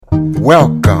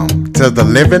Welcome to the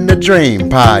Living the Dream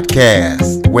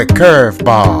podcast with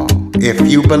Curveball. If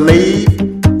you believe,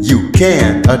 you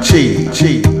can achieve.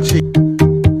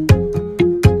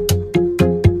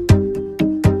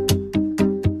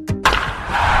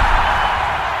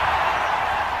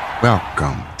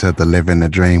 Welcome to the Living the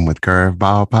Dream with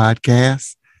Curveball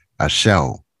podcast, a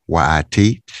show where I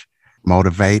teach,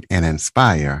 motivate, and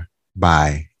inspire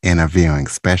by interviewing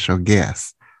special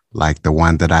guests like the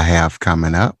one that I have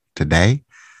coming up today.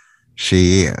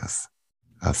 She is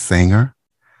a singer,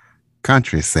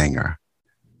 country singer,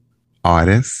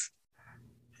 artist,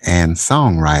 and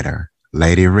songwriter,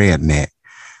 Lady Redneck.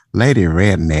 Lady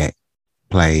Redneck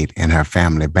played in her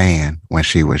family band when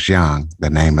she was young. The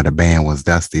name of the band was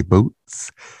Dusty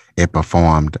Boots. It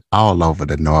performed all over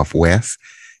the Northwest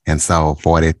and sold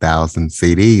 40,000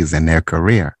 CDs in their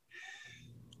career.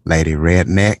 Lady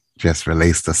Redneck just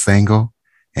released a single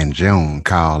in June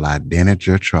called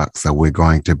Identity Your Truck. So we're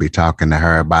going to be talking to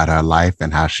her about her life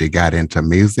and how she got into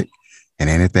music and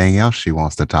anything else she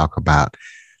wants to talk about.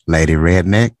 Lady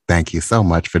Redneck, thank you so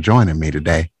much for joining me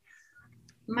today.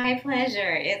 My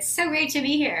pleasure. It's so great to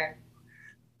be here.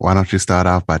 Why don't you start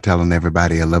off by telling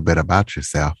everybody a little bit about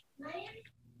yourself?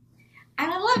 I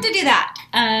would love to do that.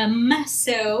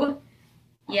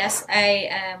 Yes,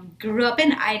 I grew up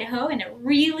in Idaho in a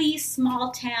really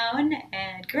small town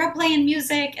and grew up playing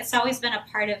music. It's always been a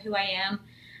part of who I am.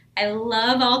 I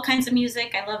love all kinds of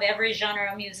music. I love every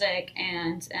genre of music.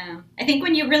 And I think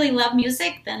when you really love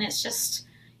music, then it's just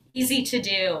easy to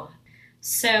do.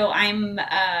 So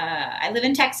I live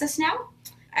in Texas now.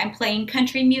 I'm playing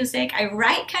country music. I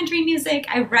write country music.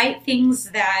 I write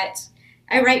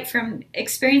from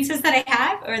experiences that I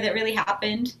have or that really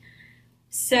happened.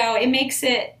 So it makes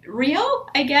it real,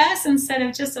 I guess, instead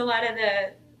of just a lot of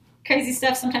the crazy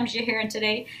stuff sometimes you're hearing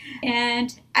today.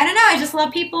 And I don't know, I just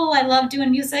love people. I love doing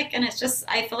music, and I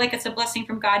feel like it's a blessing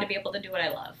from God to be able to do what I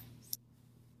love.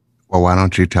 Well, why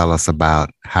don't you tell us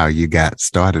about how you got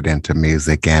started into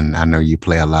music? And I know you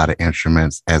play a lot of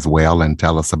instruments as well, and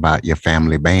tell us about your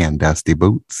family band, Dusty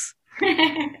Boots. Oh,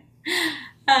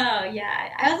 yeah,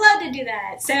 I would love to do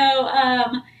that. So,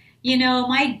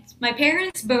 my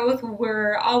parents both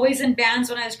were always in bands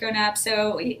when I was growing up.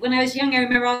 So when I was young, I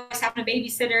remember always having a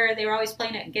babysitter. They were always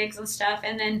playing at gigs and stuff.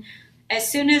 And then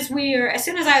as soon as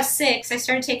I was 6, I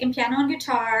started taking piano and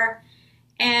guitar.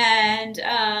 And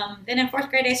then in 4th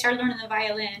grade, I started learning the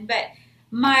violin. But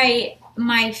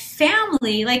my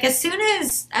family, like as soon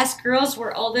as us girls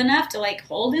were old enough to like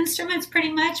hold instruments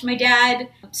pretty much, my dad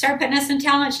started putting us in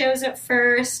talent shows at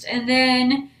first. And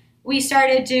then we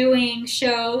started doing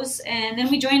shows, and then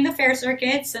we joined the fair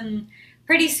circuits, and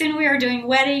pretty soon we were doing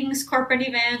weddings, corporate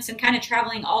events, and kind of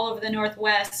traveling all over the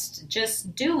Northwest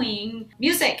just doing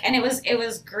music. And it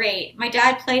was great. My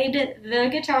dad played the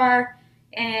guitar,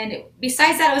 and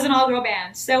besides that, it was an all-girl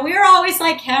band. So we were always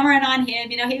like hammering on him.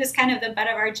 You know, he was kind of the butt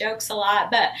of our jokes a lot,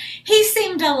 but he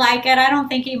seemed to like it. I don't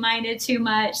think he minded too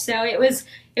much. So it was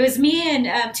me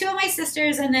and 2 of my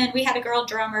sisters, and then we had a girl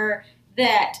drummer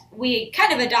that we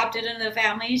kind of adopted into the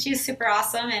family, and she's super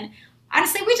awesome. And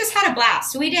honestly, we just had a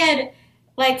blast. We did,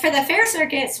 like, for the fair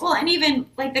circuits, well, and even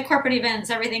like the corporate events,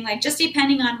 everything, like just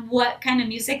depending on what kind of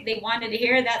music they wanted to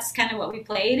hear, that's kind of what we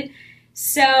played.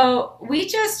 So we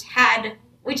just had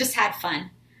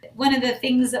fun. One of the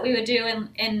things that we would do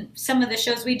in some of the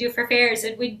shows we do for fairs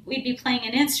is we'd be playing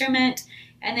an instrument,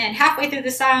 and then halfway through the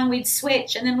song we'd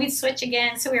switch, and then we'd switch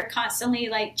again. So we were constantly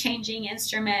like changing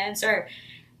instruments, or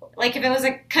like if it was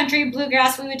a country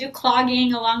bluegrass, we would do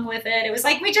clogging along with it. It was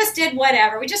like we just did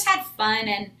whatever. We just had fun,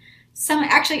 and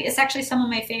it's actually some of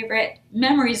my favorite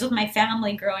memories with my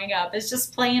family growing up is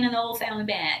just playing in the old family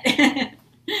band.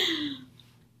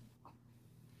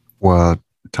 Well,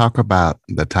 talk about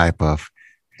the type of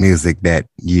music that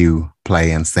you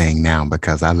play and sing now,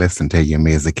 because I listen to your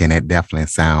music and it definitely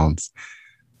sounds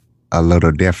a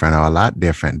little different, or a lot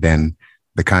different than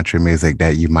the country music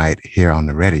that you might hear on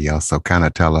the radio. So kind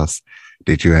of tell us,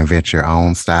 did you invent your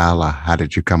own style, or how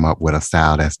did you come up with a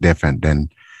style that's different than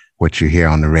what you hear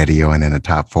on the radio and in the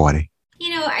top 40?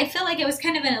 You know, I feel like it was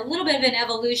kind of a little bit of an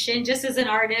evolution just as an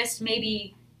artist,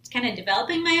 maybe kind of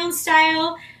developing my own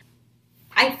style.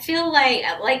 I feel like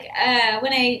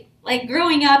when I, like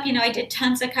growing up, you know, I did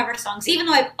tons of cover songs. Even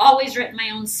though I've always written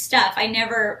my own stuff, I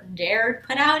never dared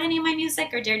put out any of my music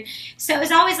So it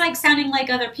was always like sounding like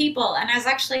other people. And I was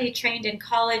actually trained in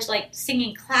college, like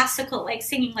singing classical, like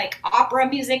singing like opera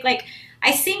music. Like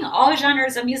I sing all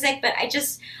genres of music, but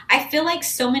I feel like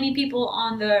so many people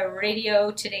on the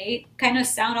radio today kind of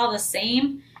sound all the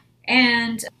same.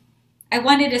 And I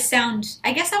wanted to sound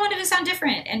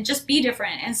different and just be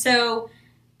different. And so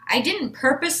I didn't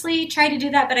purposely try to do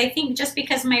that, but I think just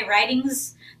because my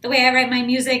writings, the way I write my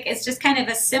music, it's just kind of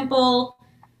a simple,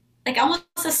 like almost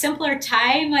a simpler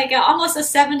time, like almost a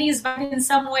 70s vibe in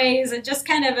some ways, and just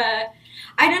kind of a,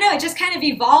 I don't know, it just kind of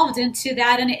evolved into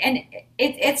that,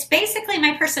 it's basically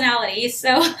my personality.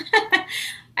 So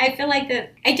I feel like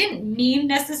that I didn't mean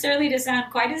necessarily to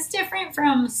sound quite as different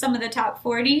from some of the top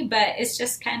 40, but it's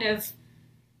just kind of,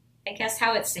 I guess,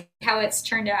 how it's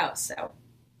turned out.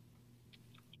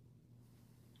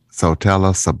 So tell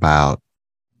us about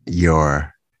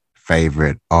your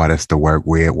favorite artists to work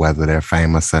with, whether they're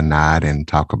famous or not, and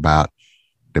talk about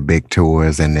the big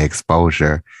tours and the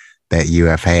exposure that you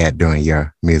have had during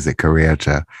your music career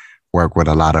to work with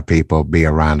a lot of people, be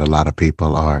around a lot of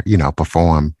people, or,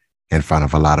 perform in front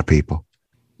of a lot of people.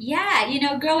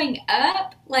 Yeah, growing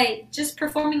up, like just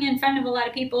performing in front of a lot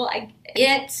of people, I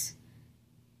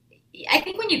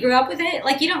think when you grow up with it,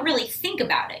 like you don't really think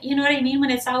about it. You know what I mean? When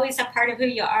it's always a part of who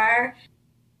you are.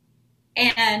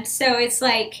 And so it's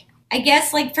like, I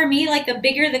guess like for me, like the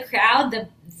bigger the crowd,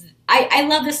 I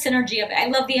love the synergy of it. I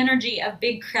love the energy of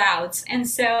big crowds. And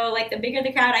so like the bigger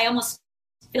the crowd, I almost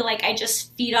feel like I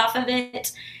just feed off of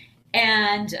it,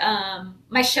 and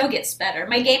my show gets better.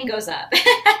 My game goes up.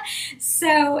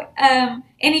 So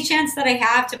any chance that I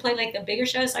have to play like the bigger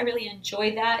shows, I really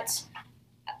enjoy that.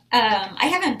 I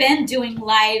haven't been doing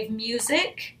live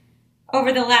music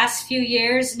over the last few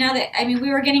years. Now that, I mean, we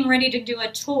were getting ready to do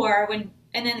a tour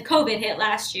and then COVID hit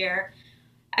last year.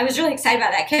 I was really excited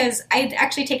about that because I'd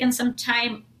actually taken some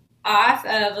time off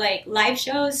of like live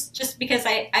shows just because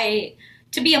I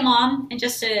to be a mom and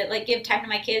just to like give time to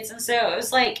my kids. And so it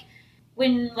was like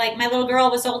when like my little girl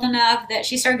was old enough that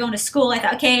she started going to school, I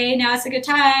thought, okay, now it's a good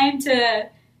time to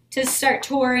start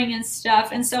touring and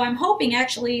stuff. And so I'm hoping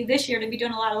actually this year to be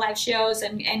doing a lot of live shows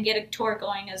and get a tour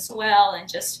going as well, and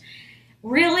just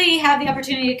really have the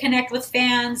opportunity to connect with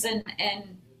fans and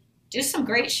do some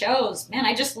great shows. Man,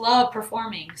 I just love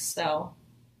performing. So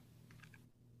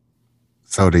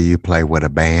do you play with a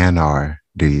band, or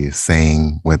do you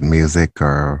sing with music,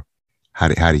 or how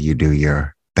do you do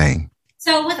your thing?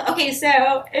 So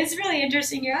it's really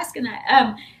interesting you're asking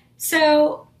that.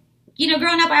 So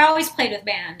growing up, I always played with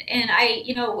band, and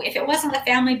if it wasn't a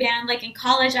family band, like in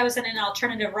college, I was in an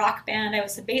alternative rock band. I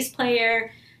was a bass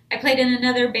player. I played in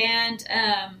another band.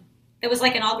 It was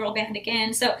like an all-girl band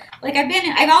again. So like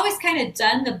I've always kind of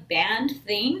done the band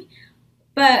thing.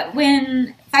 But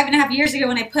when 5.5 years ago,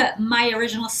 when I put my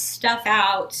original stuff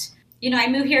out, I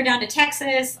moved here down to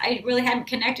Texas. I really hadn't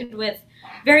connected with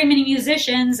very many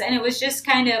musicians, and it was just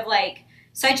kind of like,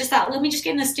 so I just thought, let me just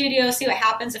get in the studio, see what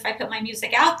happens if I put my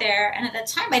music out there. And at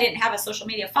the time, I didn't have a social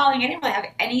media following. I didn't really have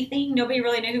anything. Nobody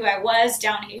really knew who I was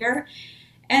down here.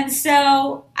 And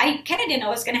so I kind of didn't know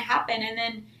what was going to happen. And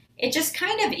then it just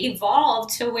kind of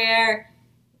evolved to where,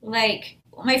 like,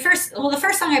 the first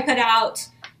song I put out,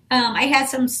 I had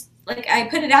some, like, I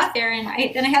put it out there, and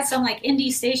then I had some, like,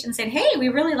 indie station said, hey, we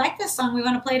really like this song. We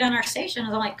want to play it on our station.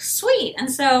 And I'm like, sweet.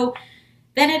 And so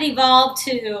then it evolved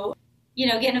to,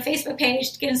 getting a Facebook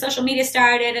page, getting social media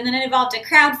started, and then it evolved to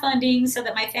crowdfunding so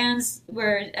that my fans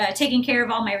were taking care of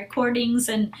all my recordings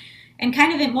and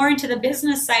kind of more into the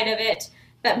business side of it.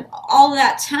 But all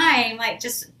that time, like,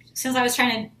 just since I was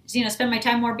trying to, spend my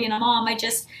time more being a mom, I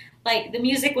just, like, the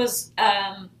music was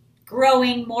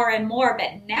growing more and more.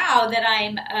 But now that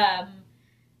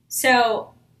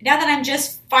now that I'm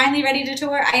just finally ready to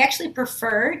tour, I actually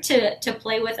prefer to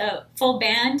play with a full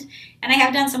band. And I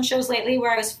have done some shows lately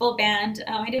where I was full band.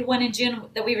 I did one in June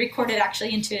that we recorded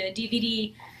actually into a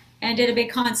DVD and did a big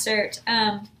concert.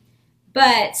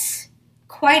 But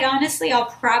quite honestly, I'll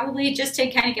probably just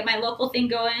to kind of get my local thing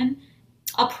going,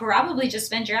 I'll probably just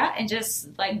venture out and just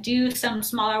like do some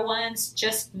smaller ones,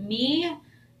 just me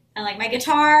and like my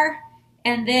guitar.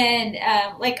 And then,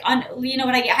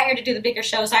 when I get hired to do the bigger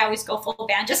shows, I always go full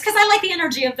band just because I like the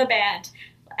energy of the band.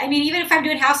 I mean, even if I'm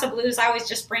doing House of Blues, I always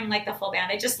just bring like the full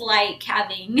band. I just like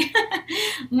having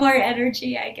more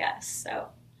energy, I guess. So.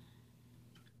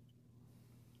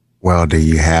 Well, do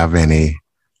you have any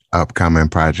upcoming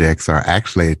projects, or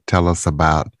actually tell us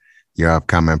about your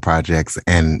upcoming projects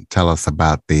and tell us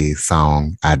about the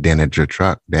song I Dented Your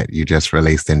Truck that you just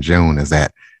released in June. Is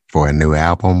that for a new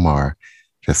album or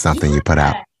just something you put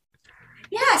out?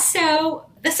 Yeah, so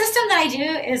the system that I do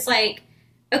is like,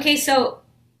 okay, so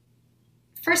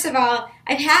first of all,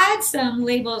 I've had some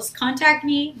labels contact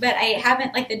me, but I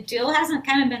haven't, like, the deal hasn't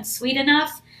kind of been sweet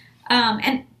enough.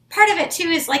 And part of it too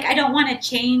is like, I don't want to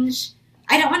change.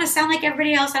 I don't want to sound like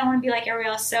everybody else. I don't want to be like everybody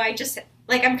else. So I just,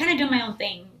 like, I'm kind of doing my own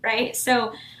thing, right?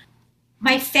 So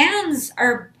my fans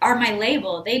are my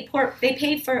label. They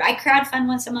pay for, I crowdfund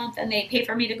once a month, and they pay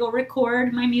for me to go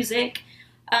record my music.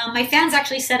 My fans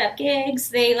actually set up gigs.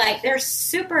 They're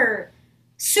super,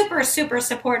 super, super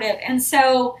supportive. And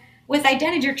so with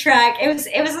Identity Your Truck, it was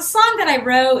a song that I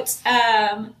wrote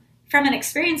from an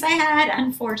experience I had,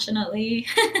 unfortunately.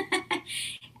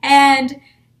 And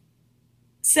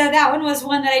so that one was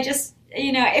one that I just,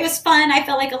 it was fun. I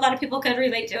felt like a lot of people could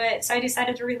relate to it. So I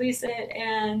decided to release it.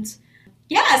 And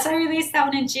yeah, so I released that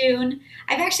one in June.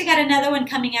 I've actually got another one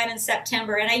coming out in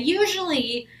September. And I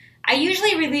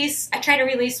try to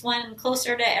release one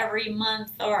closer to every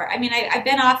month. Or, I mean, I've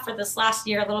been off for this last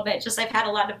year a little bit. Just I've had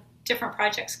a lot of different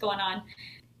projects going on.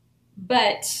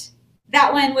 But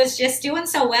that one was just doing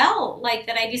so well, like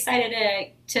that I decided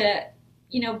to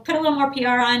put a little more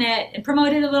PR on it and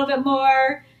promote it a little bit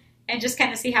more and just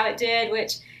kind of see how it did,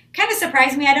 which kind of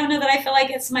surprised me. I don't know that I feel like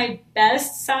it's my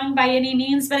best song by any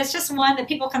means, but it's just one that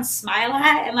people can smile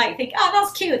at and like think, oh,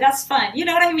 that's cute, that's fun. You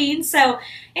know what I mean? So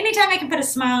anytime I can put a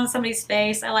smile on somebody's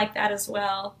face, I like that as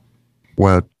well.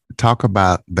 Well, talk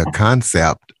about the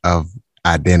concept of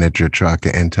Identity Truck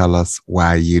and tell us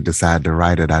why you decided to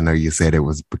write it. I know you said it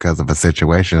was because of a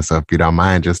situation. So if you don't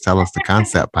mind, just tell us the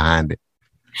concept behind it.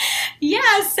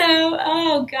 Yeah, so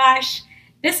oh gosh,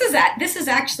 this is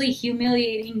actually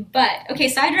humiliating. But okay,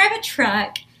 so I drive a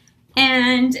truck,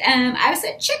 and I was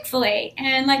at Chick-fil-A,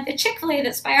 and like the Chick-fil-A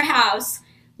that's by our house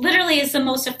literally is the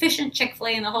most efficient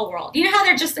Chick-fil-A in the whole world. You know how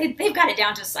they've got it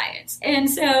down to science. And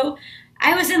so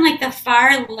I was in like the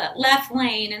far left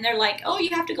lane, and they're like, oh, you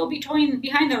have to go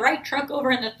behind the right truck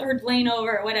over in the third lane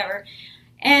over or whatever.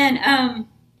 And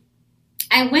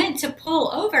I went to pull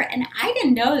over, and I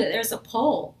didn't know that there's a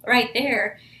pole right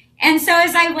there. And so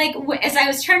as I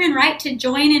was turning right to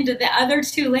join into the other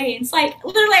two lanes, like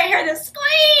literally I hear this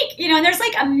squeak, and there's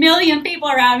like a million people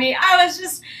around me. I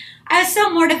was so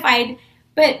mortified.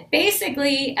 But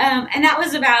basically, and that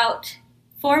was about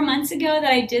 4 months ago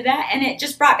that I did that, and it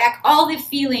just brought back all the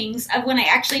feelings of when I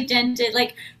actually dented,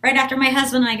 like right after my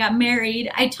husband and I got married,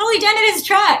 I totally dented his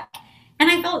truck. And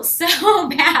I felt so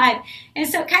bad. And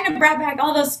so it kind of brought back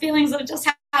all those feelings of just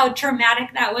how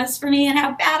traumatic that was for me and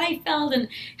how bad I felt and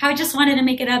how I just wanted to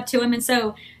make it up to him. And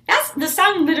so the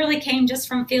song literally came just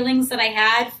from feelings that I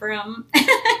had from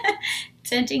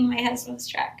denting my husband's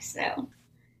truck. So, well,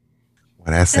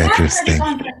 that's interesting.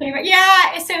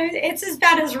 Yeah, so it's as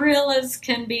bad as real as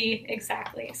can be.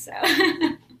 Exactly. So,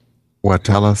 well,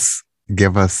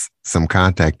 give us some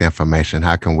contact information.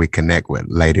 How can we connect with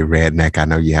Lady Redneck? I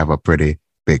know you have a pretty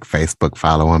big Facebook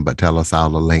following, but tell us all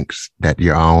the links that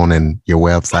you're on and your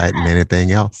website and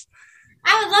anything else.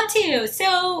 I would love to.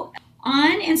 So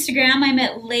on Instagram, I'm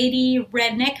at Lady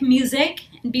Redneck Music.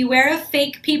 Beware of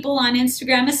fake people on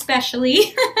Instagram,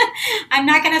 especially. I'm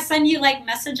not going to send you like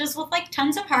messages with like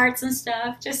tons of hearts and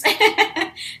stuff. Just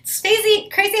it's crazy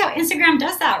how Instagram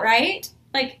does that, right?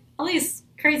 Like all these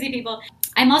crazy people.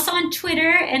 I'm also on Twitter,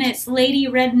 and it's Lady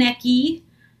Rednecky.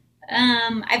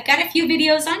 I've got a few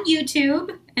videos on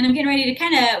YouTube, and I'm getting ready to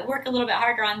kind of work a little bit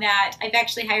harder on that. I've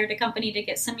actually hired a company to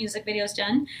get some music videos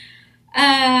done.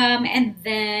 And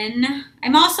then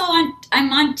I'm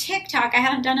on TikTok. I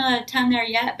haven't done a ton there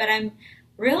yet, but I'm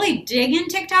really digging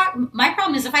TikTok. My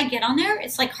problem is if I get on there,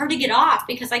 it's like hard to get off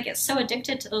because I get so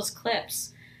addicted to those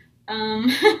clips. But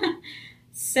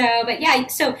yeah,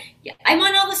 I'm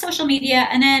on all the social media,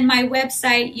 and then my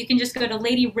website, you can just go to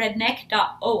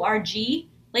ladyredneck.org,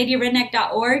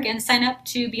 ladyredneck.org, and sign up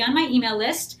to be on my email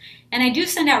list. And I do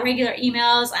send out regular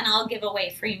emails, and I'll give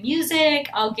away free music.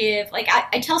 I'll give,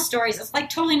 I tell stories. It's like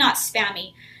totally not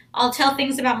spammy. I'll tell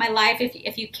things about my life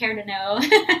if you care to know.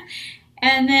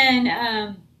 And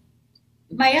then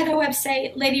my other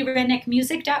website,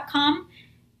 ladyredneckmusic.com,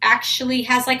 actually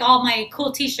has like all my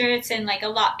cool t-shirts and like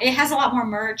it has a lot more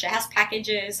merch. It has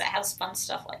packages. It has fun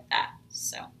stuff like that.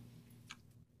 So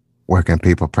where can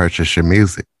people purchase your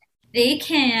music? They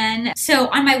can. So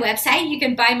on my website, you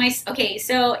can buy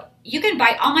you can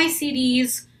buy all my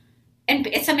CDs, and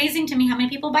it's amazing to me how many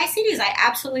people buy CDs. I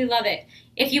absolutely love it.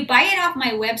 If you buy it off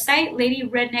my website,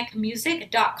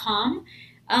 ladyredneckmusic.com,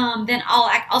 then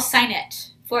I'll sign it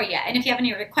for you. And if you have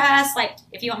any requests, like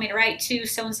if you want me to write to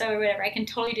so-and-so or whatever, I can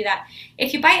totally do that.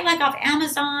 If you buy it like off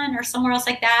Amazon or somewhere else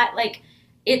like that, like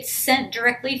it's sent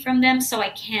directly from them, so I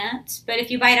can't. But if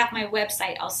you buy it off my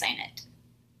website, I'll sign it.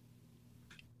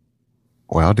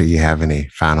 Well, do you have any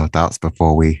final thoughts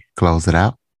before we close it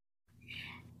out?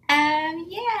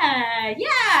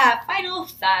 Yeah, final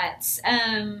thoughts.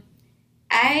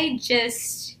 I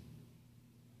just,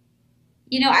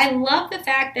 I love the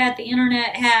fact that the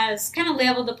internet has kind of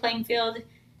leveled the playing field,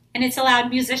 and it's allowed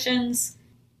musicians,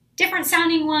 different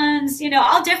sounding ones,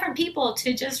 all different people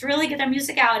to just really get their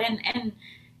music out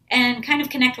and kind of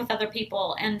connect with other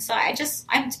people. And so I guess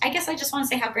I just want to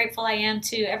say how grateful I am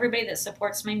to everybody that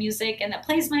supports my music and that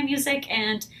plays my music.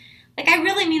 And like, I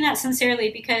really mean that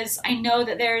sincerely, because I know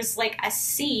that there's like a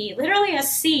sea, literally a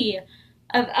sea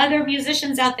of other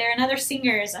musicians out there and other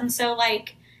singers. And so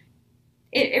like,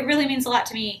 it really means a lot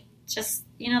to me, just,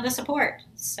 the support.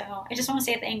 So I just want to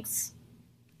say thanks.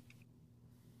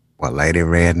 Well, Lady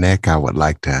Redneck, I would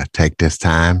like to take this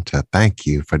time to thank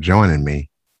you for joining me.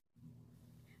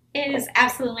 It is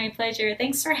absolutely my pleasure.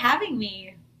 Thanks for having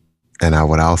me. And I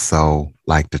would also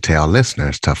like to tell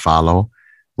listeners to follow,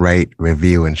 rate,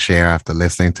 review, and share after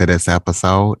listening to this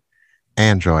episode.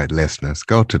 Android listeners,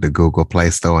 go to the Google Play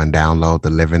Store and download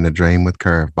the Living the Dream with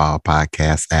Curveball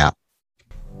podcast app.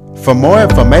 For more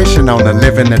information on the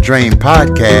Living the Dream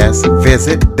podcast,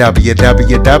 visit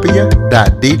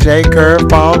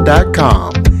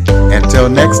www.djcurveball.com. Until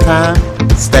next time,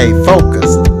 stay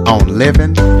focused on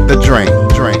living the dream.